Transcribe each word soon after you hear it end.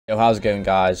Yo, how's it going,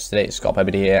 guys? Today it's Scott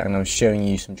Pebby here, and I'm showing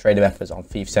you some trading methods on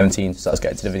FIFA 17. So let's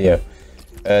get into the video.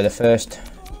 The first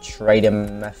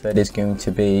trading method is going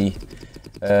to be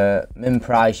min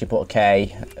price you put a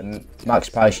K, and max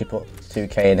price you put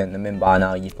 2K, and then the min buy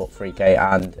now you put 3K,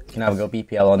 and you can either go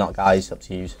BPL or not, guys, up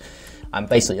to you. And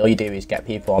basically all you do is get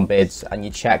people on bids and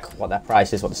you check what their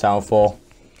price is, what they're selling for,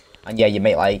 and yeah, you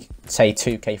make like say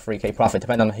 2K, 3K profit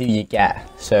depending on who you get.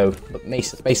 So but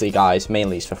basically, guys,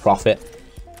 mainly it's for profit.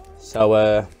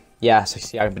 So yeah, so you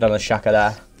see I've done a Shaka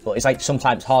there, but it's like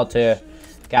sometimes hard to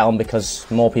get on because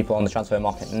more people on the transfer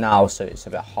market now, so it's a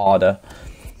bit harder.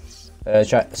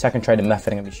 Second trading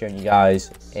method I'm going to be showing you guys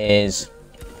is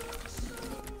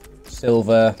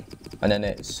silver, and then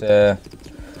it's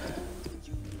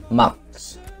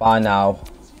max buy now.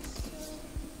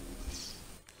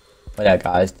 Oh yeah,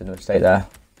 guys, did a mistake there.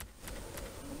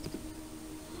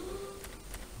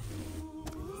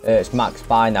 It's max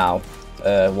buy now,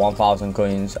 1,000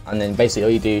 coins, and then basically all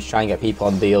you do is try and get people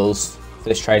on deals for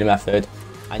this trading method,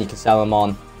 and you can sell them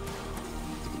on.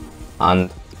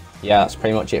 And yeah, that's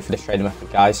pretty much it for this trading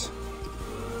method, guys.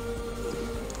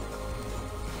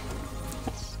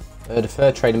 The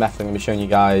third trading method I'm going to be showing you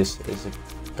guys is the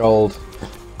gold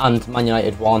and Man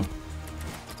United one.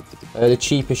 The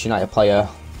cheapest United player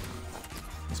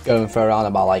is going for around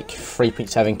about like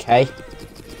 3.7k,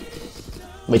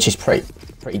 which is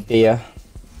pretty dear.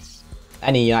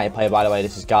 Any United player, by the way,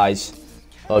 this is guys.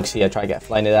 Obviously, I try to get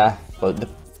Flaney there, but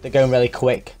they're going really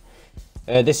quick.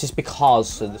 This is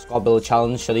because of the squad builder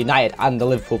challenge. So the United and the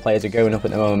Liverpool players are going up at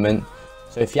the moment.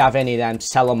 So if you have any of them,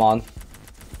 sell them on,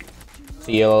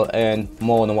 so you'll earn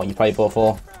more than what you probably bought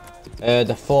for.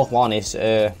 The fourth one is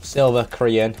silver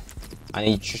Korean, and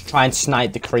you just try and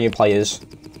snipe the Korean players.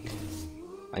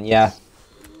 And yeah,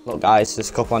 look, guys,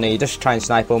 there's a couple on here. You just try and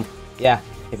snipe them. Yeah,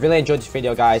 if you really enjoyed this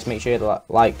video, guys, make sure to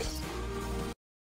like,